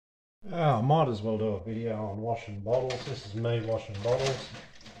Oh, I might as well do a video on washing bottles. This is me washing bottles.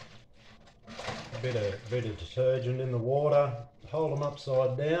 A bit of detergent in the water. Hold them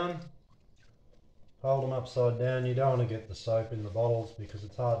upside down. Hold them upside down. You don't want to get the soap in the bottles because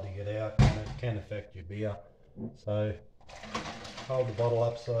it's hard to get out and it can affect your beer. So hold the bottle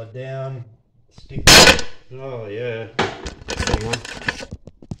upside down. Stick. Oh yeah. Hang on.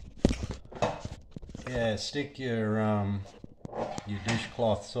 Yeah, stick your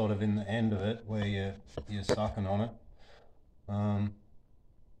dishcloth sort of in the end of it where you're sucking on it.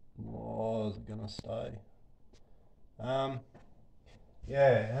 Was it gonna stay?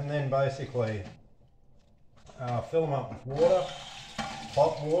 Yeah, and then basically fill them up with water,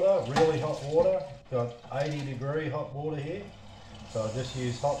 hot water, really hot water. Got 80-degree hot water here, so I just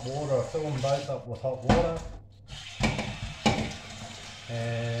use hot water. I fill them both up with hot water,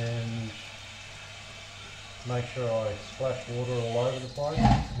 and make sure I splash water all over the place.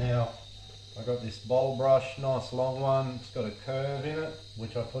 Now I got this bottle brush, nice long one. It's got a curve in it,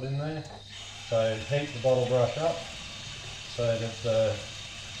 which I put in there. So heat the bottle brush up so that the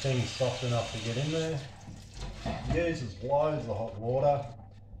thing's soft enough to get in there. Uses loads of hot water.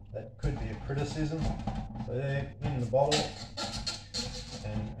 That could be a criticism. So there, in the bottle,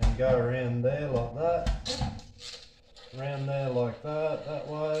 and go around there like that. Around there like that, that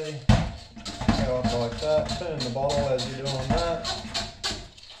way. Go up like that. Turn the bottle as you're doing that.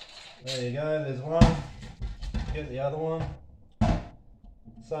 There you go, there's one. Get the other one.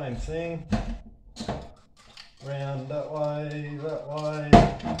 Same thing. Round that way, that way.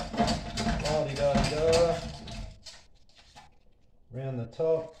 La-di-da-di-da. Round the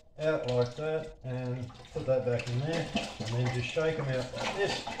top, out like that, and put that back in there. And then just shake them out like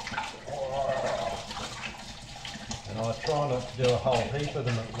this. And I try not to do a whole heap of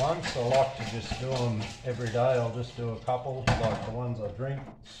them at once. I like to just do them every day. I'll just do a couple, like the ones I drink.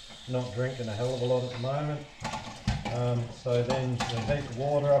 Not drinking a hell of a lot at the moment. So then we heat the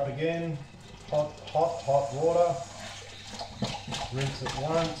water up again. Hot water. Rinse it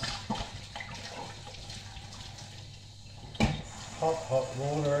once. Hot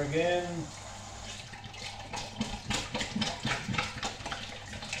water again.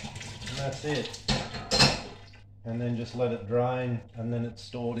 And that's it. And then just let it drain, and then it's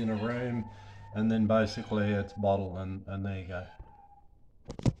stored in a room, and then basically it's bottled, and there you go.